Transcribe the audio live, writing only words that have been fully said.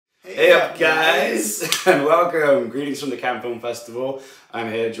Hey up guys, and welcome. Greetings from the Cannes Film Festival.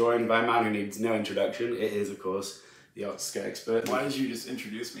 I'm here joined by a man who needs no introduction. It is, of course, the Oscar expert. Why did you just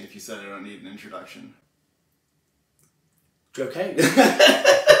introduce me if you said I don't need an introduction? Okay.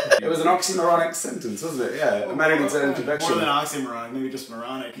 It was an oxymoronic sentence, wasn't it? Yeah, a man who needs an introduction. More than oxymoronic, maybe just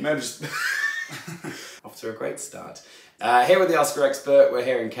moronic. Maybe just... Off to a great start. Here with the Oscar expert, we're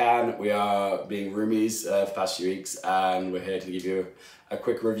here in Cannes. We are being roomies for the past few weeks, and we're here to give you a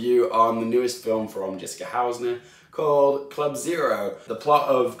quick review on the newest film from Jessica Hausner called Club Zero. The plot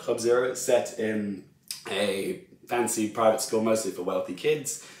of Club Zero is set in a fancy private school, mostly for wealthy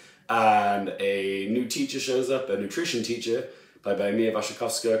kids, and a new teacher shows up, a nutrition teacher, played by Mia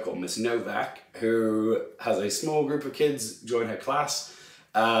Wasikowska, called Miss Novak, who has a small group of kids join her class,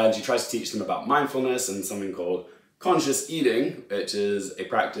 and she tries to teach them about mindfulness and something called conscious eating, which is a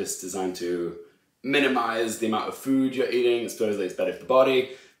practice designed to minimize the amount of food you're eating. Supposedly it's better for the body,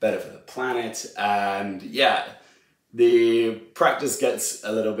 better for the planet, and yeah, the practice gets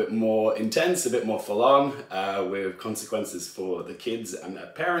a little bit more intense, a bit more full-on, with consequences for the kids and their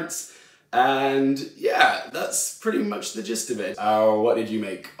parents. And yeah, that's pretty much the gist of it. What did you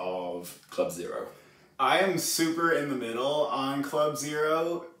make of Club Zero? I am super in the middle on Club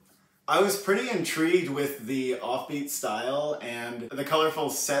Zero. I was pretty intrigued with the offbeat style and the colorful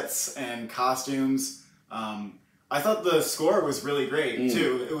sets and costumes. I thought the score was really great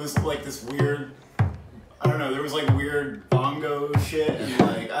too. It was like this weird, I don't know, there was like weird bongo shit and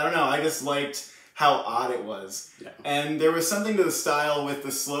like, I don't know, I just liked how odd it was. Yeah. And there was something to the style with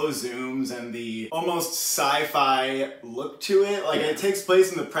the slow zooms and the almost sci-fi look to it. Like it takes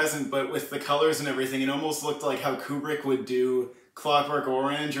place in the present, but with the colors and everything, it almost looked like how Kubrick would do Clockwork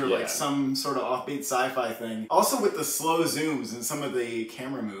Orange or like some sort of offbeat sci-fi thing. Also with the slow zooms and some of the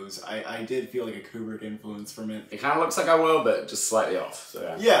camera moves, I did feel like a Kubrick influence from it. It kind of looks like I will, but just slightly off.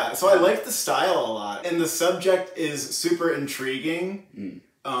 So yeah, so I like the style a lot. And the subject is super intriguing.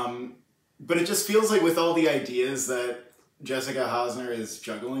 But it just feels like with all the ideas that Jessica Hausner is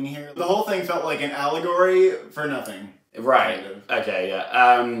juggling here, the whole thing felt like an allegory for nothing. Right. Kind of. Okay,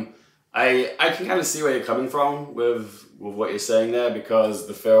 yeah. I can kind of see where you're coming from with what you're saying there, because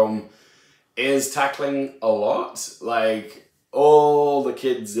the film is tackling a lot. Like, all the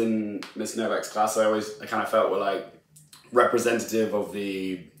kids in Miss Novak's class, I kind of felt were like representative of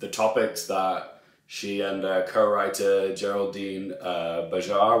the topics that she and co-writer Geraldine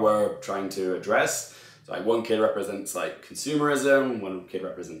Bajar were trying to address. So, like, one kid represents like consumerism, one kid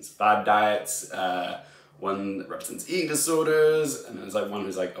represents fad diets, one represents eating disorders, and then there's like one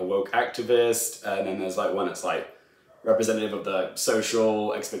who's like a woke activist, and then there's like one that's like representative of the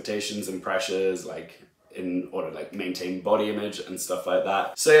social expectations and pressures, like in order to like maintain body image and stuff like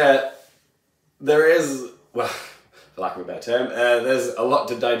that. So yeah, there is, well, for lack of a better term, there's a lot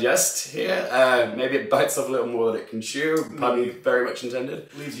to digest here. Maybe it bites off a little more than it can chew. Pun very much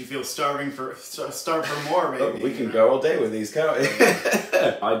intended. Leaves you feel starved for more, maybe. Oh, we can go all day with these, can't we?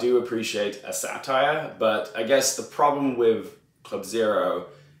 I do appreciate a satire, but I guess the problem with Club Zero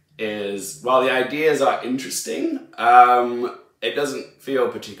is, while the ideas are interesting, it doesn't feel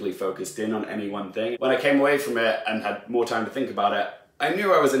particularly focused in on any one thing. When I came away from it and had more time to think about it, I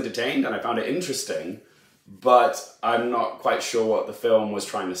knew I was entertained and I found it interesting, but I'm not quite sure what the film was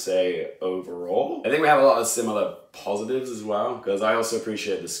trying to say overall. I think we have a lot of similar positives as well, because I also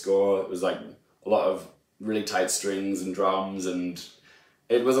appreciate the score. It was like a lot of really tight strings and drums, and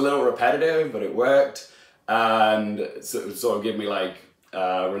it was a little repetitive, but it worked. And so it sort of gave me like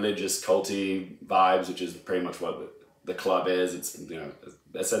religious culty vibes, which is pretty much what the club is. It's, you know,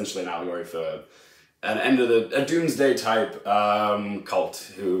 essentially an allegory for a doomsday type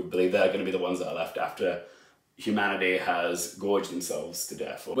cult who believe they're going to be the ones that are left after humanity has gorged themselves to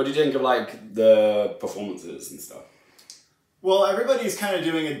death. What do you think of like the performances and stuff? Well, everybody's kind of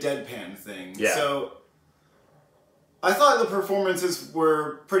doing a deadpan thing. Yeah. So I thought the performances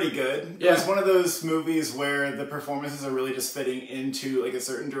were pretty good. Yeah. It was one of those movies where the performances are really just fitting into like a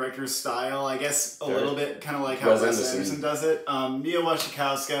certain director's style. I guess a little bit kind of like how Wes Anderson does it. Mia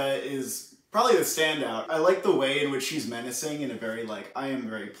Wasikowska is probably the standout. I like the way in which she's menacing in a very like, I am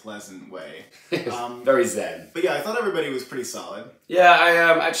very pleasant way. Very zen. But yeah, I thought everybody was pretty solid. Yeah,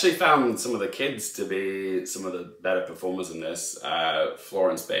 I actually found some of the kids to be some of the better performers in this.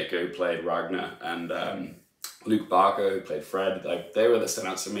 Florence Baker, who played Ragnar, and Luke Barker, who played Fred. Like, they were the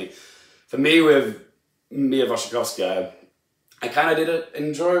standouts for me. For me, with Mia Wasikowska, I kind of did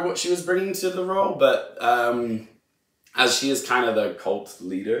enjoy what she was bringing to the role, but as she is kind of the cult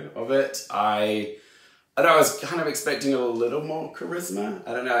leader of it, I I don't know, I was kind of expecting a little more charisma.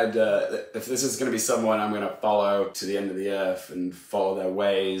 I don't know, if this is going to be someone I'm going to follow to the end of the earth and follow their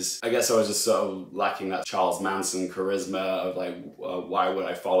ways, I guess I was just sort of lacking that Charles Manson charisma of like, why would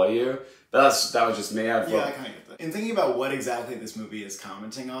I follow you? But that was just me. Yeah, I kind of get that. In thinking about what exactly this movie is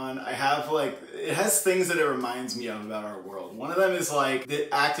commenting on, I have like, it has things that it reminds me of about our world. One of them is like the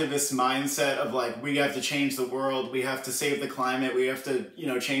activist mindset of like, we have to change the world, we have to save the climate, we have to, you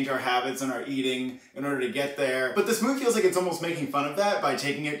know, change our habits and our eating in order to get there. But this movie feels like it's almost making fun of that by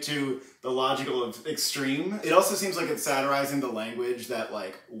taking it to the logical extreme. It also seems like it's satirizing the language that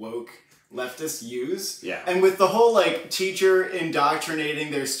like woke leftists use. Yeah. And with the whole like teacher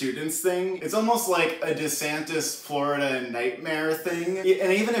indoctrinating their students thing, it's almost like a DeSantis Florida nightmare thing.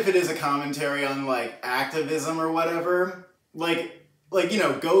 And even if it is a commentary on like activism or whatever, like you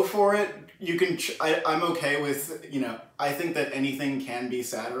know, go for it. You can. I'm okay with, you know, I think that anything can be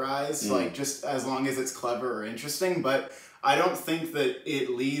satirized, like just as long as it's clever or interesting. But I don't think that it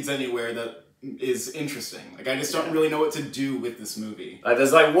leads anywhere that is interesting. Like, I just don't really know what to do with this movie.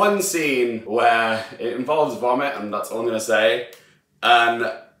 There's like one scene where it involves vomit, and that's all I'm gonna say.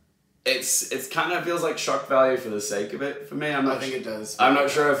 And it's kind of feels like shock value for the sake of it for me. I think it does. I'm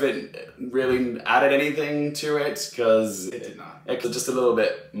not sure if it really added anything to it, because it did not. It was just a little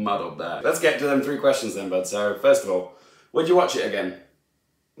bit muddled there. Let's get to them 3 questions then, bud. So first of all, would you watch it again?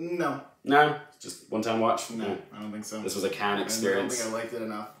 No. No? Just one time watch? No, I don't think so. This was a Cannes experience. I don't think I liked it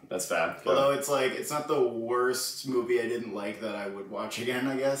enough. That's fair. Although it's like, it's not the worst movie I didn't like that I would watch again,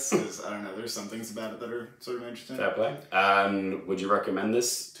 I guess. Because, I don't know, there's some things about it that are sort of interesting. Fair play. And would you recommend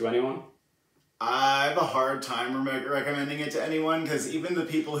this to anyone? I have a hard time recommending it to anyone, because even the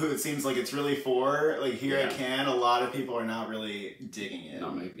people who it seems like it's really for, like here at Cannes, a lot of people are not really digging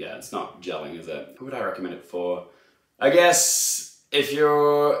it. Yeah, it's not gelling, is it? Who would I recommend it for? I guess if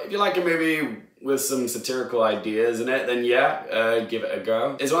you like a movie with some satirical ideas in it, then yeah, give it a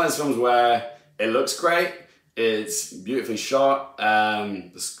go. It's one of those films where it looks great, it's beautifully shot,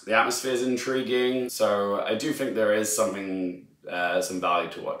 the atmosphere is intriguing, so I do think there is something, some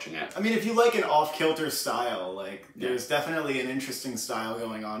value to watching it. I mean, if you like an off-kilter style, like, there's definitely an interesting style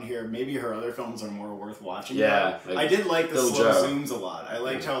going on here. Maybe her other films are more worth watching. Yeah. Like, I did like the slow zooms a lot. I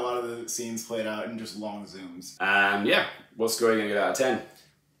liked how a lot of the scenes played out in just long zooms. Yeah, what score are you gonna get out of 10?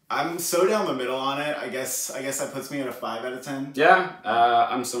 I'm so down the middle on it. I guess that puts me at a 5 out of 10. Yeah,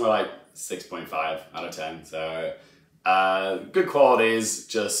 I'm somewhere like 6.5 out of 10. So, good qualities,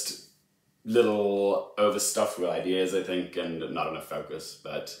 just little overstuffed with ideas, I think, and not enough focus.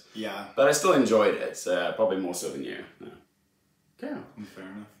 But yeah, but I still enjoyed it. Probably more so than you. Yeah. Fair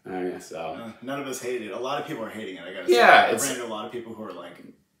enough. Yeah, so none of us hated it. A lot of people are hating it, I gotta say. Yeah, I ran into a lot of people who are like,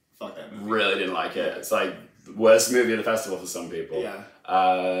 fuck that movie. Really didn't like it. It's like the worst movie of the festival for some people. Yeah.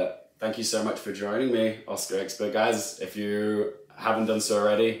 Thank you so much for joining me, Oscar Expert. Guys, if you haven't done so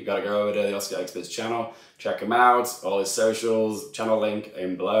already, you gotta go over to the Oscar Expert's channel, check him out, all his socials, channel link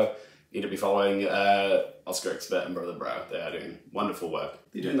in below. You need to be following Oscar Expert and Brother Bro. They are doing wonderful work.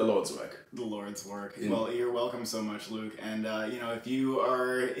 They're doing the Lord's work. The Lord's work. Well, you're welcome so much, Luke. And you know, if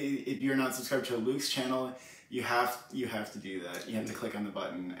you're not subscribed to Luke's channel, you have to do that. You have to click on the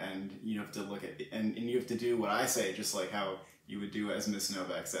button, and you have to look at and you have to do what I say, just like how you would do as Miss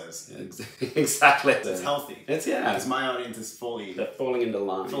Novak says. Exactly. It's healthy. Because my audience is they're falling into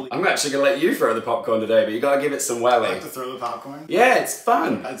line. I'm actually gonna let you throw the popcorn today, but you gotta give it some welling. I have to throw the popcorn? Yeah, it's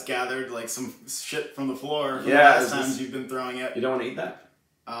fun. It's gathered like some shit from the floor from the last times you've been throwing it. You don't want to eat that?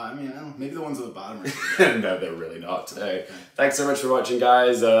 I mean, I don't know. Maybe the ones at the bottom are No, they're really not. Okay. Thanks so much for watching,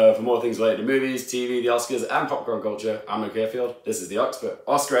 guys. For more things related to movies, TV, the Oscars, and popcorn culture, I'm Luke Harefield. This is the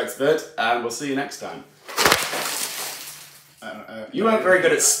Oscar Expert, and we'll see you next time. You weren't very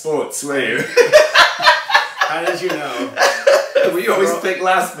good at sports, were you? How did you know? We always pick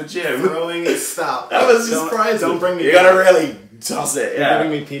last for Jim. Throwing is stop. That was surprising. Don't bring me. You gotta really toss it. You're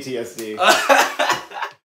giving me PTSD.